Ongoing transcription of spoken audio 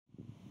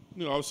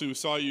Obviously we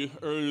saw you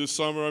earlier this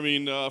summer. I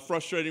mean,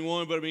 frustrating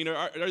one, but I mean,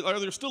 are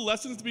there still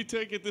lessons to be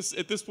taken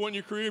at this point in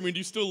your career? I mean, do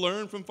you still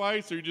learn from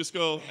fights, or you just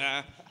go,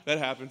 that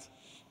happens?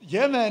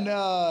 Yeah,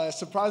 man.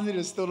 Surprisingly,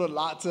 there's still a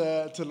lot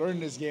to learn in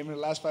this game, and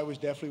the last fight was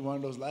definitely one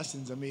of those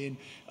lessons. I mean,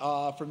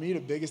 for me, the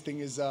biggest thing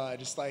is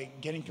just like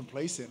getting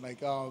complacent.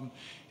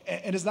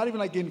 And it's not even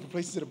like getting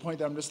complacent to the point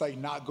that I'm just like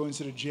not going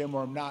to the gym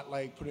or I'm not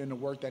like putting in the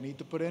work that I need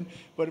to put in.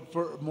 But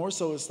for more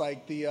so, it's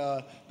like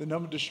the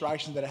number of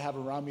distractions that I have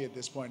around me at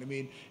this point. I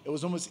mean, it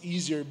was almost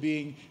easier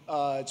being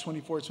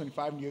 24,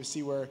 25 in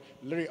UFC, where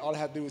literally all I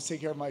had to do was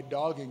take care of my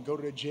dog and go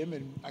to the gym,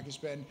 and I could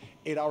spend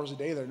 8 hours a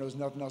day there, and there was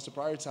nothing else to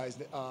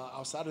prioritize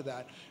outside of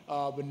that.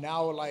 But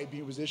now, like,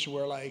 being in a position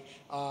where like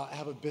I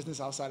have a business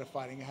outside of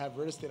fighting, I have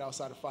real estate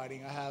outside of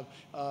fighting, I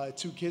have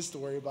 2 kids to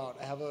worry about,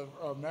 I have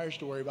a marriage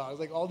to worry about. It's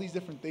like all these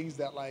different things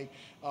that like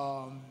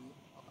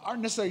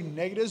aren't necessarily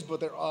negatives, but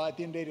they're at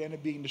the end of the day, they end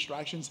up being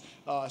distractions,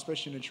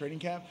 especially in the training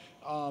camp.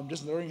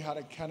 Just learning how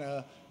to kind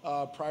of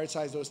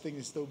prioritize those things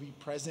and still be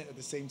present at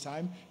the same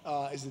time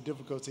is the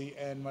difficulty.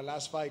 And my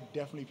last fight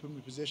definitely put me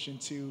in a position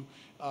to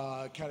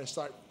kind of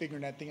start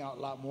figuring that thing out a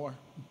lot more.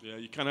 Yeah,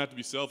 you kind of have to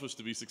be selfish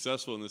to be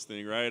successful in this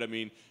thing, right? I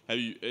mean,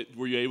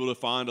 were you able to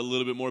find a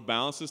little bit more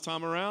balance this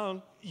time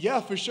around?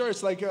 Yeah, for sure.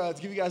 It's like, to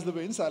give you guys a little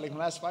bit of insight, like my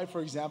last fight,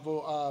 for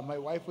example, my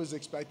wife was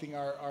expecting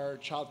our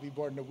child to be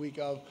born the week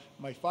of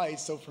my fight.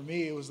 So for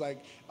me, it was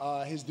like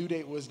his due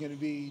date was going to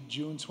be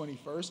June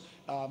 21st.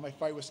 My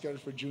fight was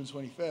scheduled for June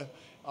 25th.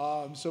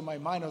 So in my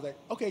mind, I was like,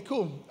 okay,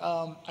 cool.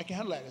 I can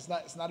handle that.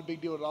 It's not a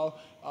big deal at all.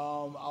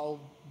 I'll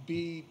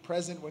be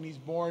present when he's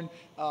born.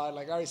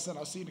 Like, all right, son,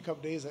 I'll see you in a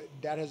couple days.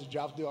 Dad has a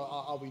job to do.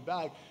 I'll be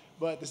back.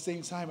 But at the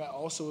same time, I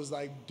also was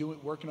like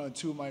working on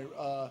 2 of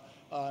my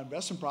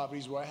investment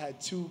properties, where I had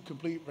 2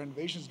 complete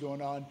renovations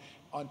going on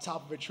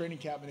top of a training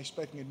camp and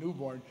expecting a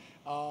newborn.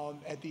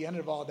 At the end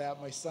of all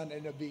that, my son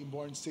ended up being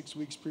born 6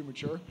 weeks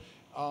premature.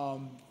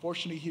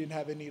 Fortunately, he didn't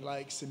have any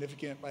like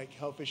significant like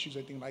health issues or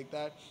anything like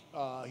that.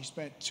 He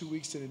spent 2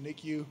 weeks in the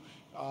NICU,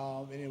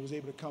 and he was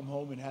able to come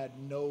home and had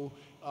no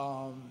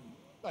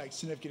like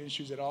significant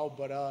issues at all.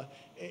 But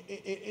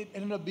it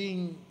ended up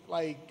being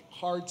like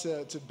hard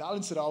to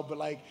balance it all. But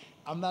like,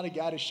 I'm not a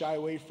guy to shy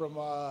away from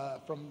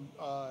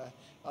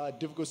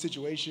difficult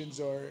situations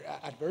or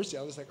adversity.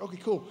 I was like, okay,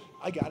 cool,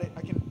 I got it.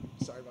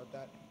 Sorry about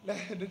that.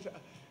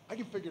 I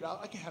can figure it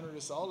out. I can handle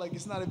this all. Like,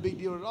 it's not a big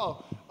deal at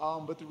all.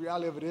 But the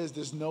reality of it is,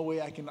 there's no way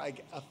I can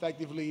like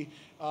effectively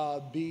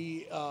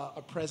be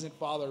a present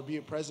father, be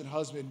a present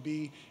husband,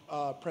 be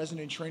present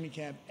in training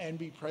camp, and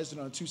be present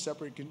on 2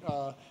 separate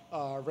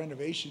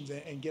renovations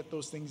and get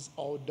those things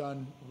all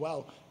done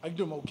well. I can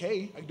do them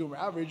okay. I can do them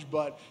average,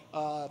 but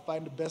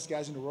find the best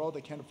guys in the world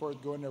that can't afford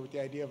to go in there with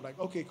the idea of like,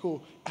 okay,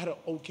 cool, I had an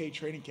okay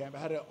training camp. I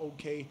had an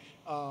okay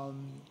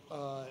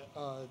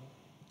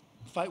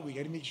fight week. I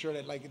need to make sure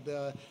that like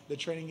the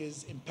training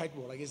is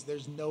impeccable. Like,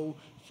 there's no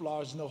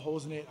flaws, no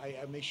holes in it.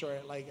 I make sure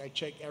I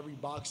check every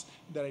box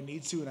that I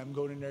need to, and I'm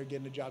going in there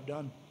getting the job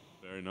done.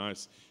 Very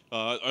nice.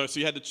 So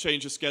you had to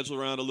change the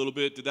schedule around a little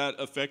bit. Did that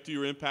affect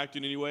you or impact you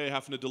in any way,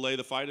 having to delay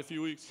the fight a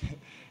few weeks?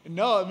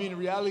 No, I mean, in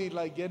reality,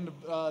 like getting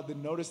the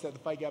notice that the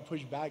fight got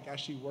pushed back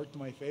actually worked in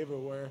my favor,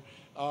 where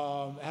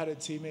I had a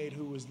teammate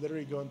who was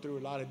literally going through a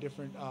lot of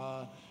different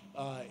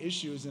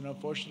issues, and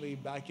unfortunately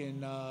back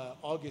in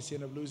August he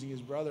ended up losing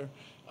his brother,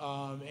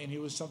 and he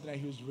was something that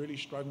he was really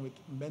struggling with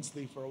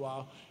mentally for a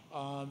while,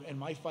 and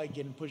my fight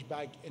getting pushed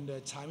back in the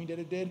timing that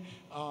it did,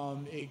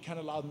 it kind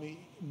of allowed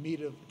me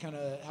to kind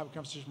of have a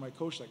conversation with my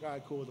coach, like, all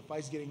right, cool, the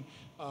fight's getting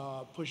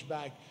pushed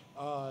back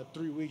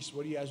 3 weeks,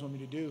 what do you guys want me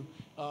to do?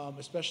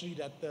 Especially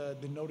that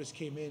the notice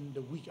came in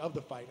the week of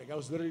the fight. Like, I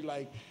was literally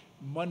like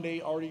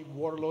Monday already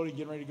water loaded,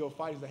 getting ready to go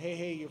fight. He's like,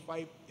 hey, your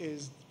fight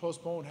is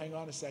postponed, hang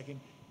on a second.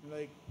 I'm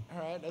like,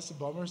 all right, that's a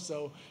bummer.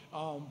 So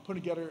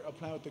putting together a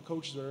plan with the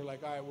coaches, are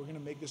like, all right, we're going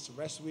to make this a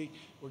rest week.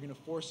 We're going to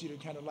force you to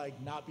kind of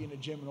like not be in the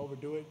gym and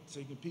overdo it so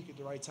you can peak at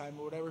the right time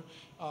or whatever.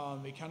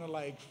 It kind of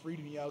like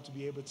freed me out to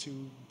be able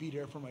to be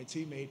there for my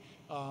teammate.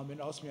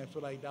 And ultimately, I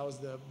feel like that was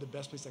the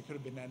best place I could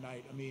have been that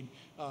night. I mean,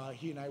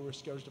 he and I were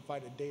scheduled to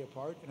fight a day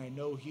apart, and I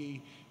know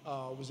he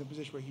was in a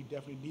position where he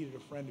definitely needed a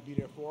friend to be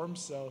there for him.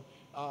 So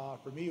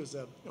for me, it was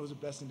a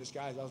blessing in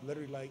disguise. I was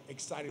literally like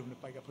excited when the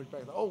fight got pushed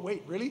back. I was like, oh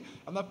wait, really?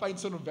 I'm not fighting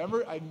until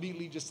November. I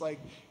immediately just like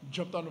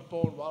jumped on the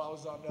phone while I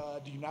was on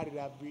the United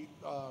app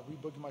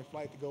rebooking my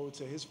flight to go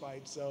to his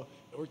fight. So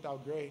it worked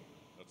out great.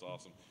 That's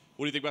awesome.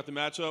 What do you think about the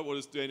matchup? What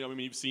is Daniel? I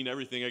mean, you've seen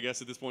everything, I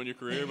guess, at this point in your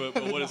career.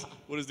 But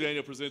what does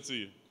Daniel present to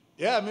you?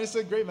 Yeah, I mean, it's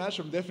a great match.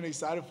 I'm definitely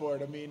excited for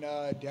it. I mean,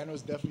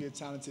 Daniel's definitely a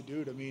talented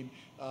dude. I mean,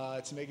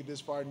 to make it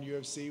this far in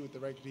UFC with the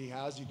record he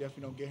has, you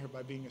definitely don't get here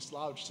by being a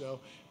slouch. So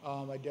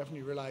I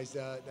definitely realized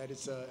that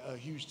it's a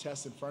huge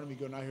test in front of me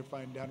going out here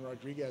fighting Dan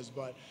Rodriguez.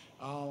 But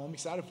I'm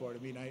excited for it.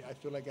 I mean, I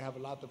feel like I have a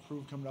lot to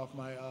prove coming off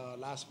my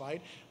last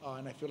fight,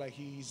 and I feel like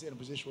he's in a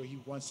position where he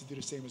wants to do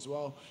the same as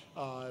well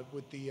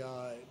with the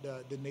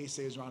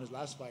naysayers around his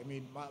last fight. I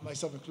mean,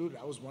 myself included,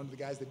 I was one of the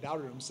guys that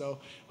doubted him, so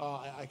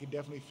I could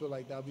definitely feel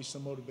like that would be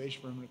some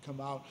motivation for him to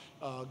come out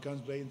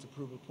guns blazing to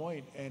prove a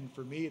point. And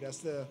for me, that's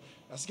the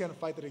kind of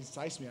fight that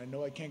excites me. I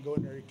know I can't go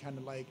in there and kind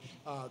of like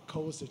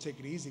coast or take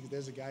it easy because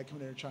there's a guy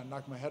coming in there trying to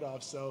knock my head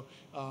off, so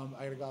I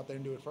got to go out there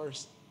and do it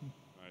first.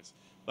 Nice.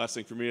 Last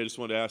thing for me, I just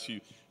wanted to ask you,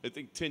 I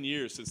think 10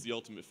 years since The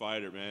Ultimate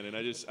Fighter, man, and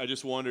I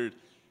just wondered,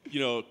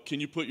 can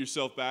you put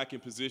yourself back in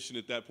position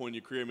at that point in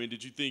your career? I mean,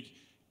 did you think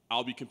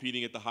I'll be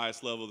competing at the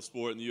highest level of the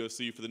sport in the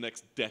UFC for the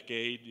next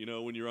decade,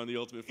 when you're on The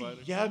Ultimate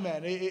Fighter? Yeah,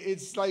 man.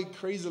 It's like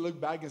crazy to look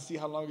back and see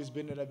how long it's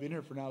been that I've been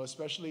here for now,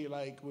 especially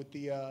like with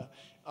the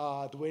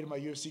way that my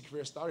UFC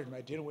career started. I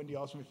didn't win The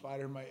Ultimate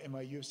Fighter, and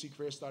my UFC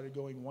career started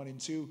going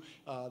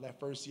 1-2 that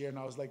first year, and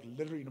I was like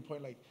literally in a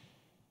point like,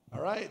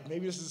 all right,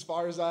 maybe this is as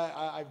far as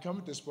I've come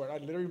at this sport. I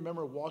literally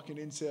remember walking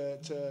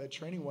into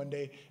training one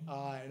day,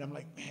 and I'm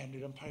like, man,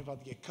 dude, I'm probably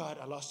about to get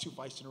cut. I lost 2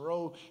 fights in a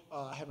row.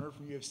 I haven't heard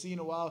from UFC in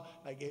a while.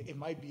 Like, it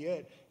might be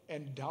it.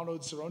 And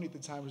Donald Cerrone at the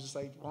time was just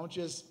like, why don't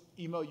you just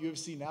email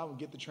UFC now and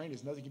get the training?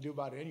 There's nothing you can do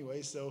about it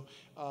anyway. So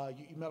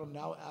you email them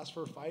now, ask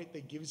for a fight.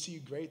 They give it to you,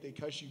 great. They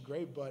cut you,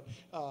 great. But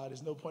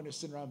there's no point in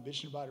sitting around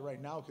bitching about it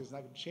right now because it's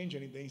not going to change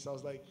anything. So I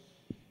was like,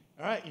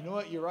 all right, you know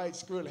what? You're right.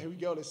 Screw it. Here we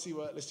go. Let's see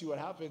what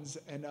happens.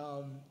 And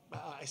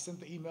I sent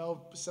the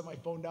email, set my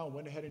phone down,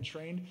 went ahead and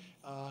trained.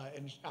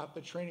 And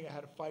after training, I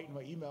had a fight in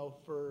my email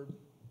for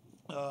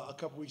a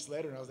couple weeks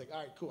later, and I was like, all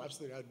right, cool,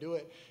 absolutely, I'll do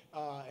it.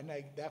 And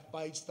that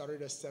fight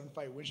started a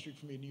 7-fight win streak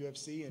for me in the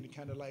UFC, and it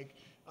kind of like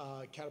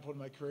catapulted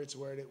my career to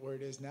where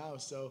it is now.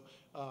 So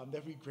I'm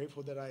definitely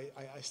grateful that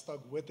I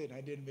stuck with it, and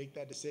I didn't make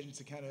that decision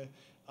to kind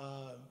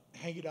of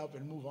hang it up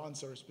and move on,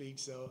 so to speak.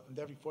 So I'm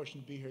definitely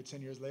fortunate to be here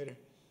 10 years later.